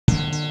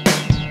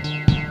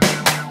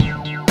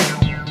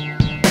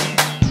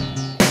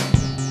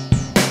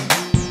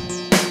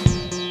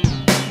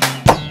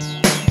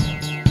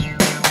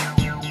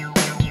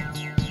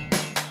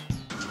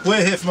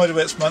We're here for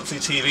Motorboats Monthly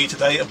TV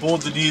today aboard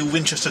the new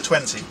Winchester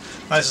 20.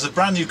 Now this is a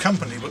brand new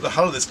company, but the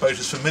hull of this boat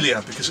is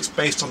familiar because it's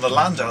based on the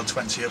Landau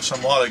 20 of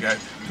some while ago,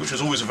 which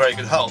was always a very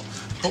good hull,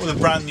 but with a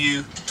brand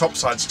new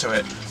topsides to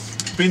it.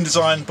 It's been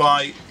designed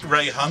by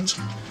Ray Hunt,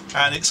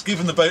 and it's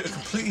given the boat a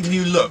completely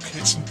new look.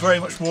 It's very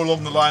much more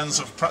along the lines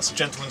of perhaps a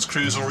gentleman's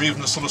cruiser or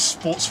even a sort of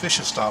sports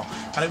fisher style,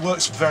 and it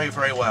works very,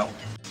 very well.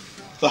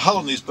 The hull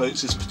on these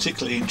boats is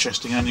particularly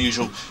interesting and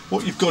unusual.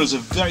 What you've got is a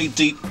very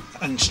deep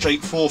and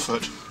straight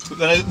forefoot that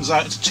then opens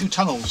out into two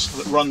tunnels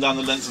that run down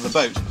the length of the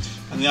boat.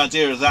 And the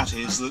idea of that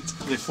is that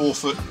the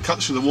forefoot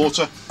cuts through the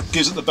water,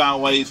 gives it the bow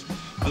wave,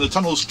 and the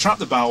tunnels trap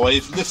the bow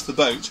wave, lift the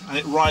boat, and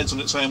it rides on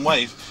its own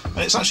wave. And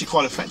it's actually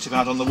quite effective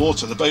out on the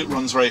water. The boat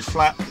runs very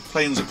flat, it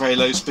planes at very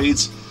low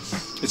speeds,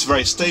 it's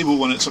very stable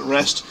when it's at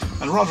rest,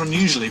 and rather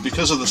unusually,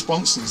 because of the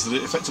sponsons that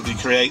it effectively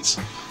creates,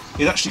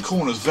 it actually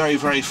corners very,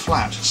 very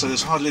flat, so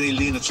there's hardly any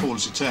lean at all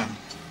as you turn.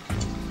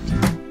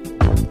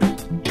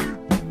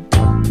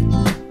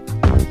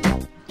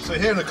 So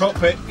here in the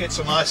cockpit, it's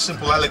a nice,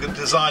 simple, elegant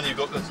design. You've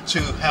got the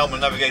two helm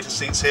and navigator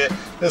seats here.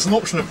 There's an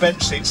option of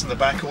bench seats in the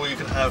back, or you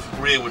can have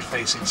rearward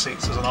facing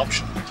seats as an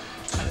option.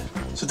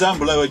 So down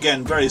below,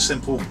 again, very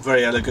simple,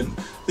 very elegant.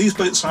 These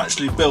boats are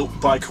actually built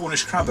by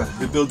Cornish Crabber,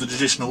 who build the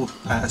traditional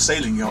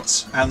sailing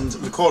yachts, and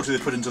the quality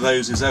they put into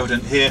those is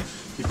evident here.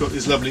 You've got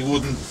these lovely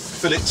wooden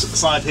fillets at the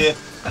side here,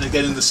 and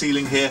again in the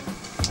ceiling here.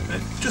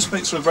 It just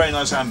makes for a very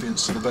nice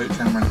ambience to the boat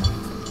generally.